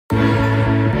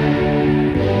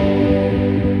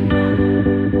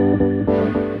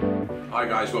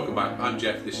guys, welcome back. I'm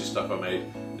Jeff, this is Stuff I Made,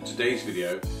 and today's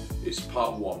video is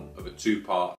part one of a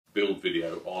two-part build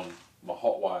video on my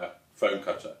Hotwire foam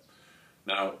cutter.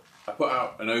 Now, I put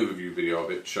out an overview video of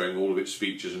it showing all of its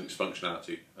features and its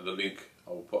functionality, and the link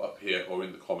I will put up here or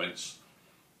in the comments.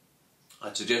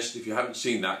 I'd suggest if you haven't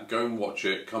seen that, go and watch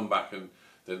it, come back, and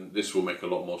then this will make a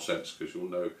lot more sense because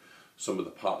you'll know some of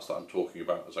the parts that I'm talking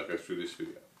about as I go through this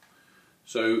video.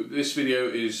 So this video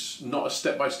is not a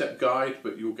step-by-step guide,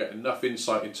 but you'll get enough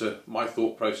insight into my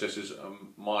thought processes and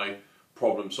my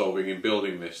problem solving in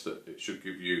building this that it should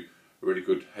give you a really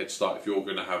good head start if you're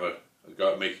going to have a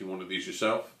go at making one of these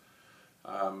yourself.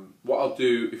 What I'll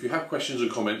do, if you have questions and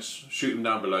comments, shoot them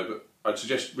down below, but I'd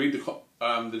suggest read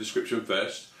the description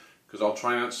first, because I'll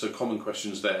try and answer common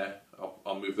questions there.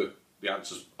 I'll move the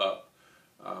answers up.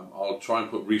 I'll try and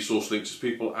put resource links as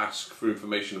people ask for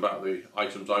information about the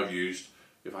items I've used.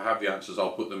 If I have the answers,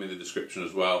 I'll put them in the description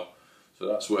as well. So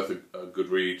that's worth a good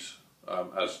read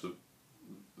as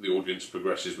the audience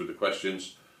progresses with the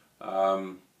questions.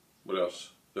 What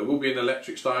else? There will be an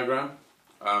electrics diagram.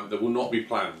 There will not be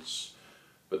plans,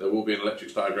 but there will be an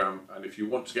electrics diagram. And if you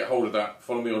want to get hold of that,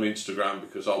 follow me on Instagram,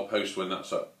 because I'll post when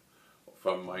that's up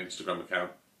from my Instagram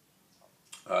account.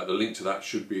 The link to that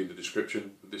should be in the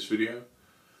description of this video.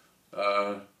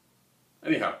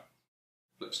 Anyhow,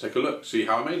 let's take a look, see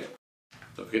how I made it.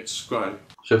 Don't forget to subscribe.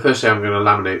 So firstly, I'm going to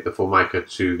laminate the formica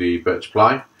to the birch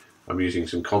ply. I'm using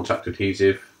some contact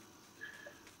adhesive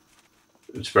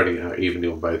and spreading it out evenly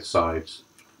on both sides.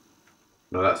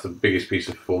 Now that's the biggest piece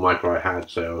of formica I had,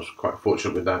 so I was quite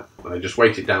fortunate with that. I just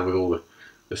weight it down with all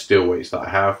the steel weights that I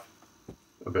have,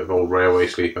 a bit of old railway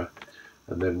sleeper,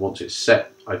 and then once it's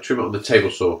set, I trim it on the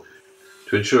table saw.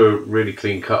 To ensure a really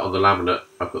clean cut on the laminate,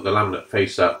 I put the laminate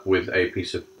face up with a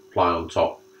piece of ply on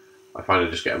top. I find I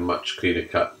just get a much cleaner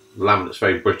cut. The laminate's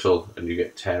very brittle and you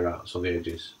get tear outs on the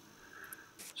edges.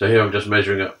 So here I'm just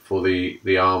measuring up for the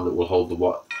arm that will hold the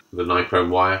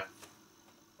Nichrome wire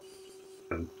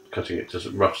and cutting it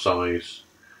to rough size.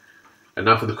 And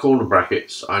now for the corner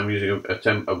brackets, I'm using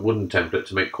a wooden template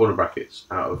to make corner brackets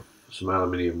out of some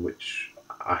aluminium, which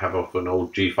I have off an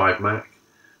old G5 Mac.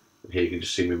 And here you can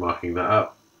just see me marking that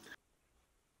up.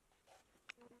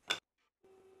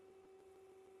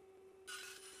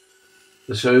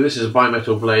 So this is a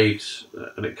bimetal blade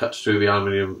and it cuts through the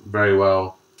aluminium very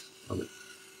well. I'm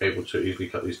able to easily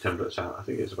cut these templates out. I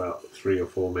think it's about 3 or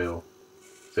 4 mil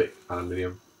thick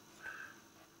aluminium.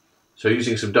 So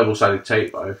using some double-sided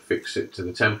tape, I fix it to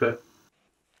the template.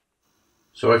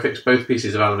 So I fix both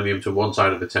pieces of aluminium to one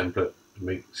side of the template. It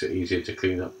makes it easier to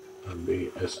clean up and be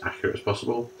as accurate as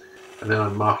possible. And then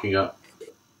I'm marking up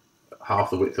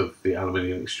half the width of the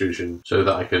aluminium extrusion so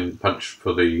that I can punch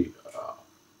for the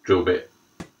drill bit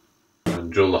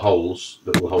and drill the holes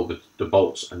that will hold the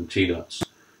bolts and T-nuts,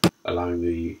 allowing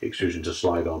the extrusion to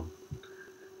slide on.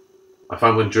 I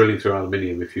find when drilling through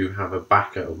aluminium, if you have a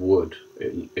backer of wood,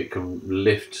 it can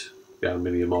lift the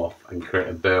aluminium off and create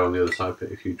a burr on the other side,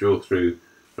 but if you drill through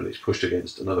when it's pushed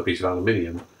against another piece of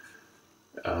aluminium,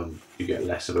 you get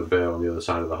less of a burr on the other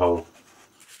side of the hole.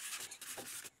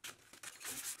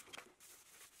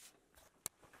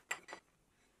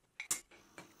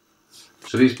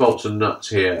 So these bolts and nuts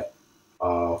here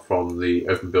are from the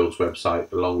OpenBuilds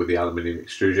website, along with the aluminium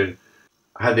extrusion.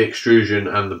 I had the extrusion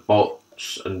and the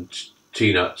bolts and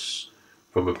T-nuts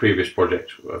from a previous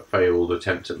project, a failed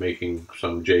attempt at making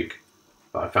some jig,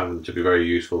 but I found them to be very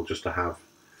useful just to have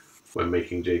when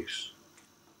making jigs.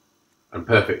 And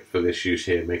perfect for this use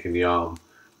here, making the arm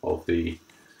of the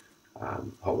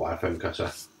Hotwire foam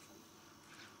cutter.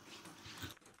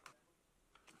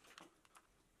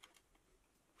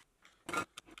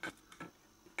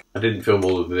 I didn't film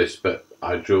all of this, but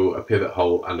I drew a pivot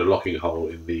hole and a locking hole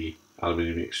in the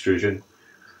aluminium extrusion.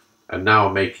 And now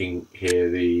I'm making here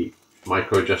the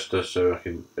micro adjuster so I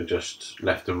can adjust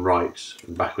left and right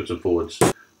and backwards and forwards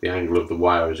the angle of the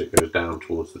wire as it goes down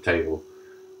towards the table.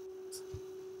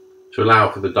 To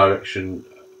allow for the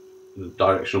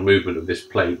directional movement of this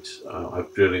plate, I'm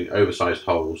drilling oversized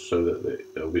holes so that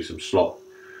there will be some slot,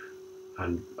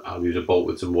 and I'll use a bolt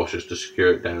with some washers to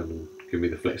secure it down and give me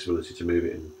the flexibility to move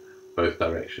it in both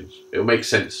directions. It will make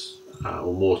sense,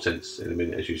 or more sense, in a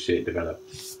minute as you see it develop.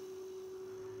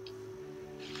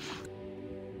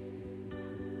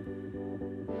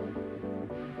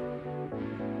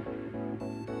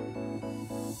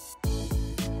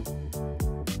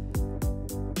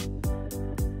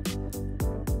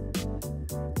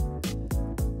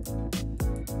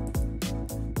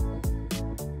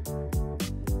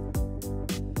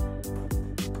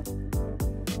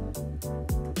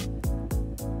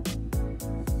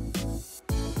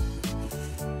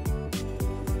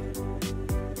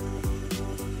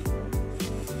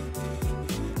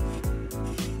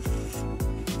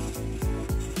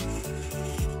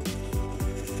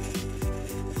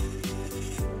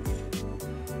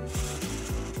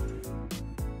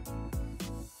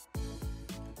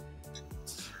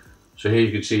 So here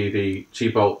you can see the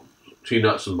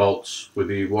T-nuts and bolts with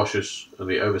the washers and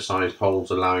the oversized holes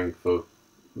allowing for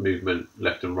movement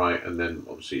left and right, and then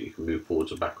obviously you can move forwards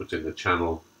and backwards in the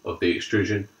channel of the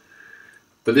extrusion.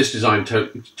 But this design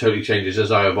totally changes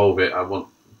as I evolve it. I want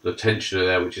the tensioner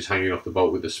there, which is hanging off the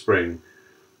bolt with the spring.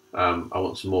 I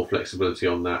want some more flexibility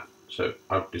on that, so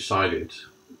I've decided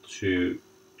to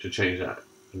change that,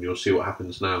 and you'll see what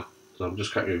happens now. So I'm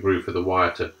just cutting a groove for the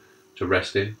wire to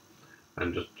rest in,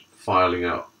 and just filing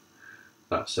out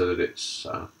that so that it's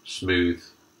smooth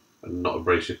and not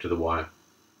abrasive to the wire.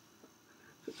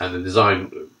 And the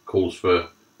design calls for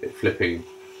it flipping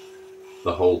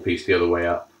the whole piece the other way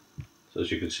up, so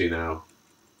as you can see now.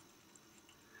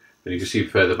 And you can see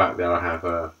further back there I have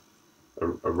a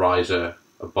riser,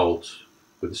 a bolt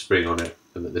with a spring on it,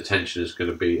 and that the tension is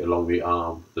going to be along the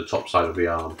arm, the top side of the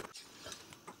arm.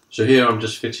 So here I'm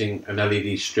just fitting an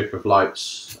LED strip of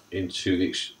lights into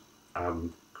the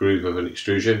groove of an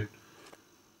extrusion,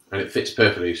 and it fits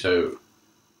perfectly, so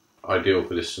ideal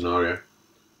for this scenario.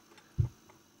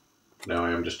 Now I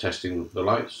am just testing the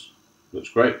lights. Looks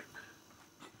great.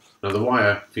 Now the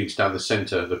wire feeds down the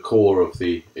centre, the core of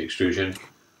the extrusion,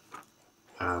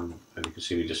 and you can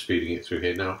see me just feeding it through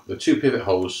here. Now the two pivot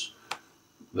holes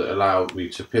that allow me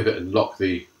to pivot and lock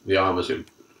the arm as it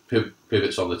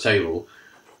pivots on the table,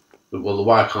 well, the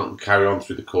wire can't carry on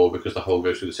through the core because the hole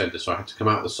goes through the centre, so I had to come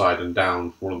out the side and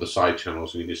down one of the side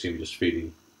channels, and you can see me just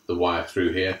feeding the wire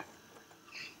through here.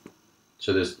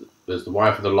 So there's the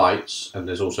wire for the lights, and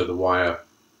there's also the wire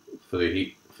for the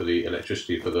heat, for the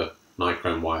electricity, for the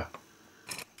Nichrome wire.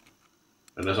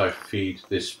 And as I feed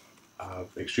this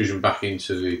extrusion back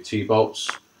into the T-bolts,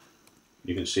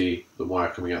 you can see the wire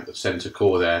coming out the centre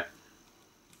core there,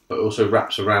 but it also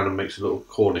wraps around and makes a little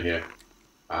corner here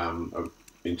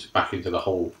back into the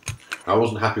hole. I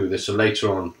wasn't happy with this, so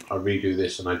later on I redo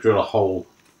this and I drill a hole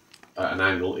at an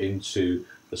angle into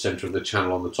the centre of the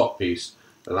channel on the top piece,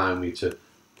 allowing me to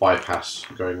bypass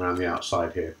going around the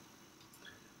outside here.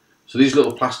 So these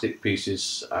little plastic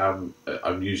pieces I'm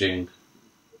using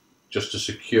just to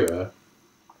secure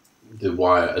the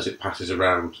wire as it passes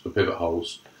around the pivot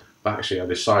holes. But actually I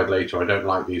decide later I don't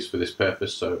like these for this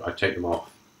purpose, so I take them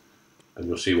off, and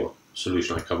you'll see what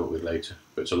solution I come up with later,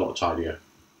 but it's a lot tidier.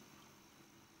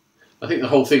 I think the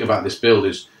whole thing about this build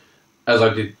is, as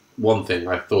I did one thing,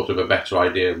 I thought of a better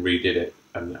idea and redid it,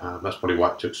 and that's probably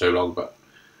why it took so long, but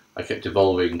I kept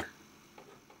evolving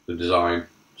the design,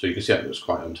 so you can see that it looks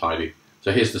quite untidy.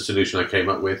 So here's the solution I came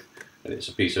up with, and it's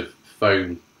a piece of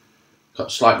foam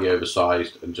cut slightly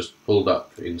oversized and just pulled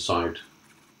up inside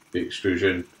the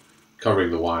extrusion, covering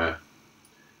the wire.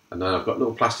 And then I've got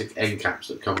little plastic end caps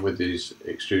that come with these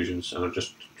extrusions, and I've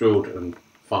just drilled and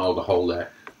filed a hole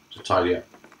there to tidy up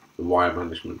the wire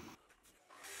management.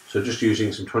 So just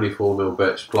using some 24mm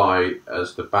birch ply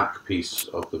as the back piece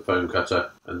of the foam cutter,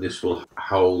 and this will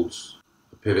hold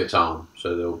the pivot arm,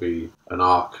 so there will be an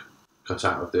arc cut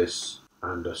out of this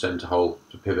and a centre hole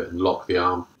to pivot and lock the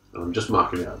arm. And I'm just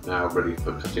marking it up now, ready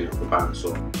for cutting up the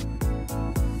bandsaw.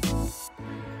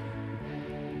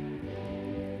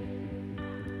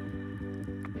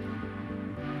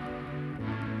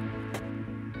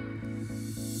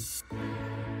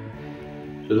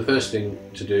 So the first thing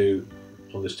to do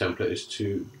on this template is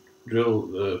to drill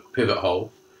the pivot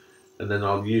hole, and then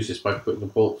I'll use this by putting a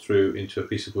bolt through into a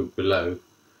piece of wood below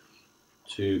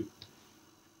to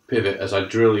pivot as I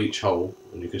drill each hole.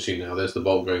 And you can see now there's the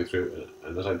bolt going through,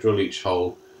 and as I drill each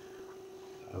hole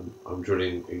I'm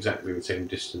drilling exactly the same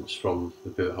distance from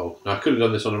the pivot hole. Now I could have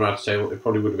done this on a router table, it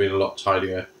probably would have been a lot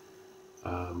tidier.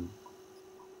 I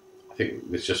think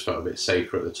this just felt a bit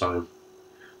safer at the time.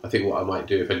 I think what I might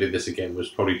do if I did this again was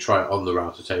probably try it on the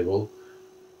router table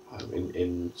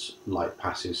in light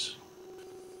passes.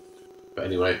 But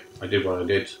anyway, I did what I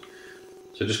did.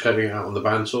 So just cutting it out on the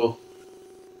bandsaw,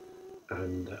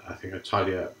 and I think I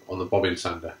tidy it up on the bobbin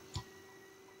sander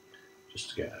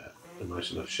just to get a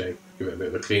nice enough shape, give it a bit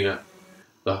of a clean up.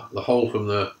 The hole from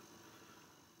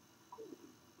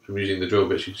using the drill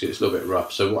bits, you can see it's a little bit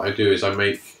rough. So what I do is I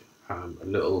make a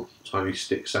little tiny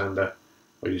stick sander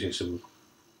by using some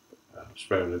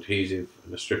spray on adhesive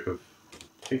and a strip of,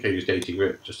 I think I used 80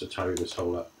 grit just to tidy this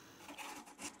hole up.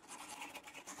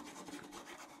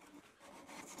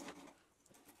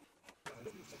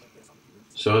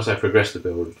 So as I progressed the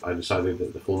build, I decided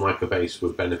that the formica base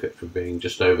would benefit from being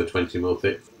just over 20mm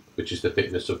thick, which is the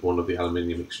thickness of one of the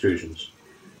aluminium extrusions.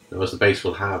 Now as the base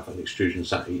will have an extrusion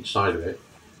sat each side of it,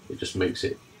 it just makes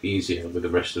it easier with the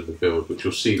rest of the build, which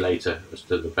you'll see later as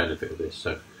to the benefit of this.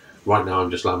 So right now I'm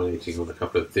just laminating on a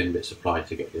couple of thin bits of ply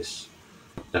to get this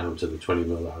down to the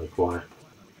 20mm that I require.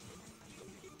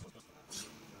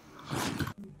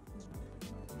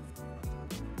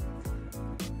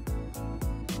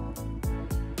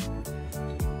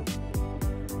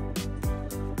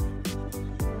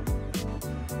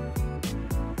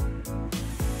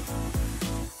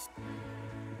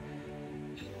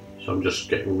 So I'm just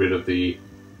getting rid of the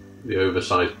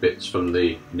oversized bits from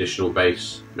the additional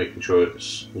base, making sure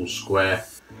it's all square.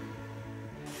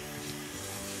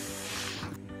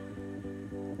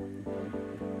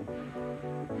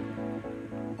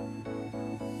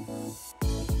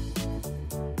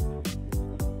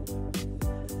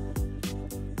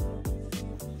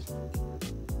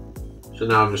 So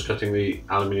now I'm just cutting the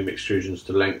aluminium extrusions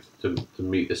to length to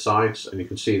meet the sides, and you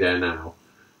can see there now,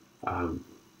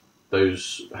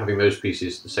 having those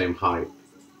pieces the same height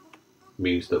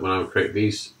means that when I create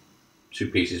these two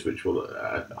pieces which will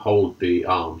hold the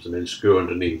arms and then screw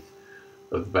underneath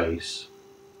of the base,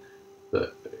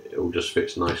 that it all just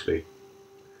fits nicely.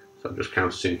 So I'm just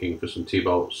countersinking for some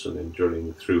T-bolts and then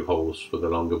drilling through holes for the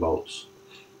longer bolts.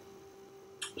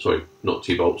 Sorry, not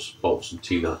T-bolts, bolts and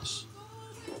T-nuts.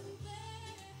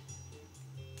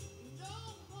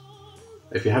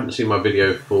 If you haven't seen my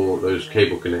video for those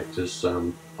cable connectors,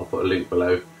 I'll put a link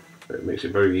below. It makes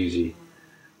it very easy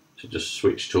to just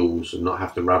switch tools and not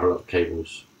have to ravel up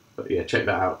cables. But yeah, check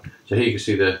that out. So here you can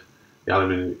see the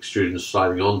aluminium extrusions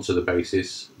sliding onto the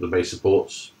bases, the base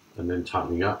supports, and then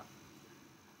tightening up.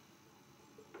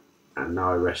 And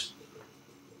now I rest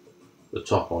the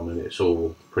top on and it's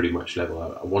all pretty much level.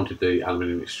 I wanted the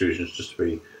aluminium extrusions just to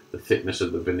be the thickness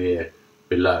of the veneer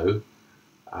below,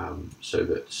 so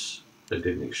that they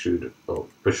didn't extrude, or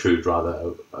protrude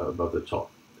rather, above the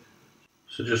top.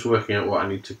 So just working out what I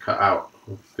need to cut out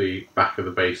of the back of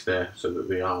the base there so that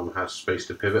the arm has space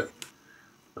to pivot.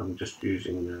 I'm just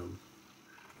using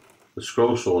the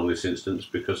scroll saw in this instance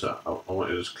because I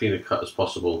wanted as clean a cut as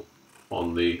possible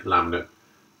on the laminate.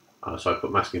 So I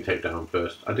put masking tape down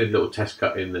first. I did a little test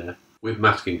cut in there with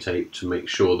masking tape to make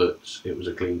sure that it was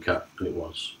a clean cut, and it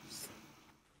was.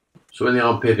 So when the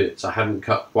arm pivots, I hadn't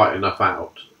cut quite enough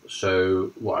out.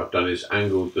 So what I've done is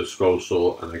angled the scroll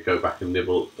saw and I go back and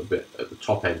nibble a bit at the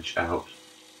top edge out.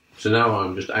 So now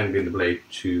I'm just angling the blade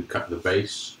to cut the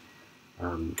base.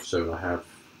 So I have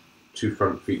two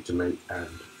front feet to make and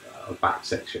a back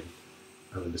section.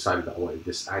 And I decided that I wanted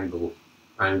this angled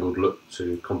look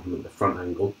to complement the front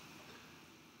angle.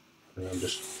 And I'm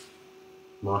just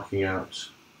marking out,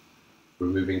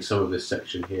 removing some of this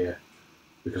section here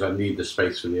because I need the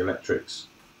space for the electrics.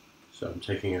 So I'm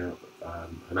taking out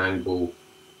an angle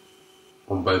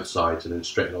on both sides and then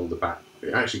straight along the back.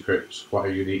 It actually creates quite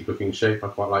a unique looking shape. I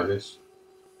quite like this.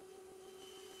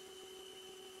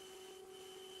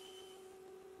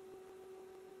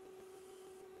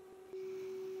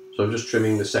 So I'm just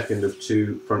trimming the second of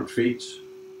two front feet,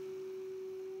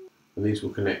 and these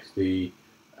will connect the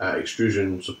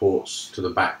extrusion supports to the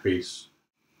back piece.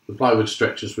 The plywood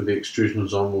stretchers with the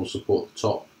extrusions on will support the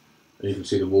top, and you can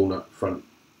see the walnut front.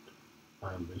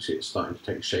 You see it's starting to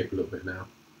take shape a little bit now.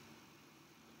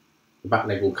 The back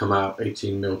leg will come out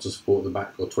 18mm to support the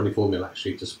back, or 24mm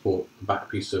actually, to support the back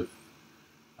piece of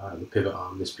the pivot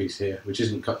arm, this piece here, which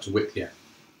isn't cut to width yet,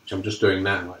 which I'm just doing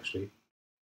now actually.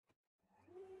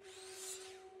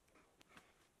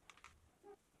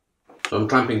 So I'm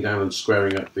clamping down and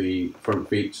squaring up the front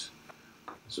feet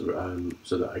so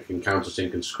that I can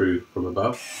countersink and screw from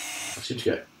above. I seem to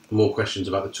get more questions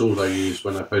about the tools I use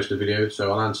when I post a video,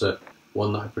 so I'll answer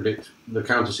one that I predict. The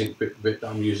countersink bit that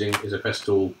I'm using is a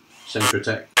Festool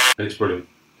Centratec, and it's brilliant.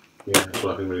 Yeah, that's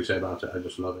all I can really say about it. I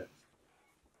just love it.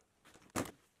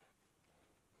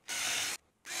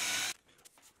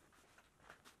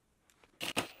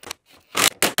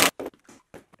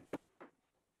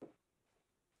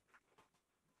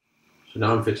 So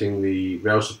now I'm fitting the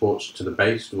rail supports to the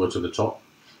base, or to the top,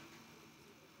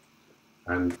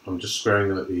 and I'm just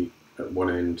squaring them at one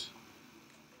end,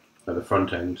 at the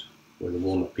front end, where the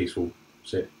walnut piece will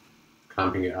sit,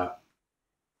 clamping it up.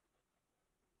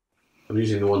 I'm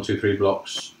using the 1, 2, 3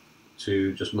 blocks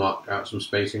to just mark out some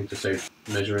spacing to save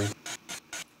measuring.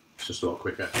 It's just a lot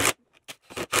quicker.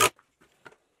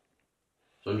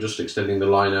 So I'm just extending the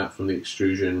line out from the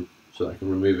extrusion so that I can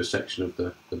remove a section of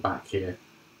the back here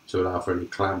to allow for any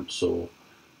clamps or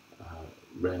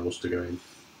rails to go in.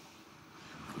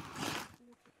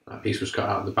 That piece was cut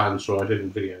out of the bandsaw, I didn't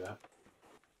video that.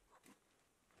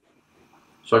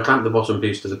 So I clamped the bottom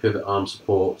piece to the pivot arm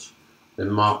support, then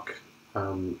mark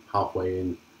halfway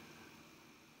in,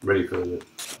 ready for the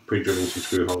pre-drilling some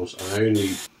screw holes. And I only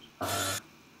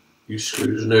use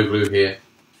screws, no glue here.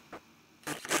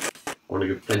 I want to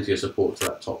give plenty of support to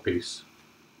that top piece.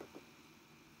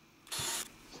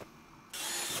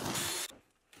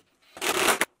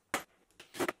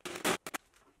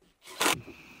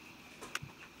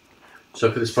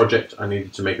 So for this project I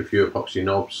needed to make a few epoxy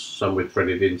knobs, some with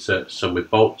threaded inserts, some with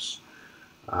bolts.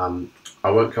 I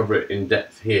won't cover it in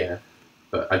depth here,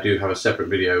 but I do have a separate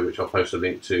video which I'll post a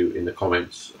link to in the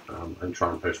comments, and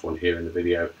try and post one here in the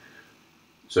video.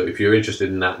 So if you're interested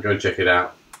in that, go and check it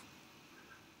out.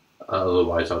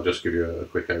 Otherwise, I'll just give you a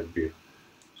quick overview.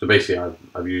 So basically,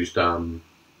 I've used a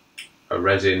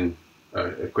resin,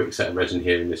 a quick set of resin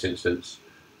here in this instance,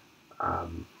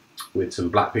 with some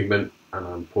black pigment, and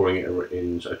I'm pouring it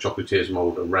in a chocolatiers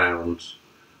mould around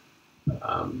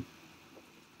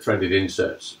threaded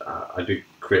inserts. I do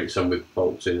create some with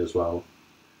bolts in as well.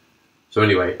 So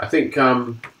anyway, I think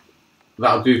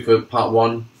that'll do for part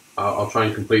one. I'll try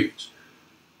and complete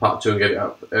part two and get it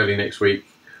up early next week.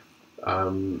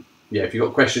 Yeah, if you've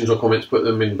got questions or comments, put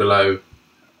them in below,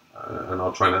 and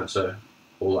I'll try and answer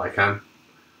all that I can.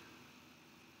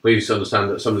 Please understand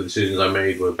that some of the decisions I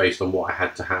made were based on what I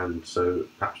had to hand, so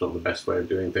perhaps not the best way of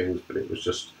doing things, but it was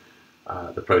just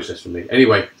the process for me.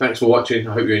 Anyway, thanks for watching.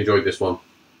 I hope you enjoyed this one.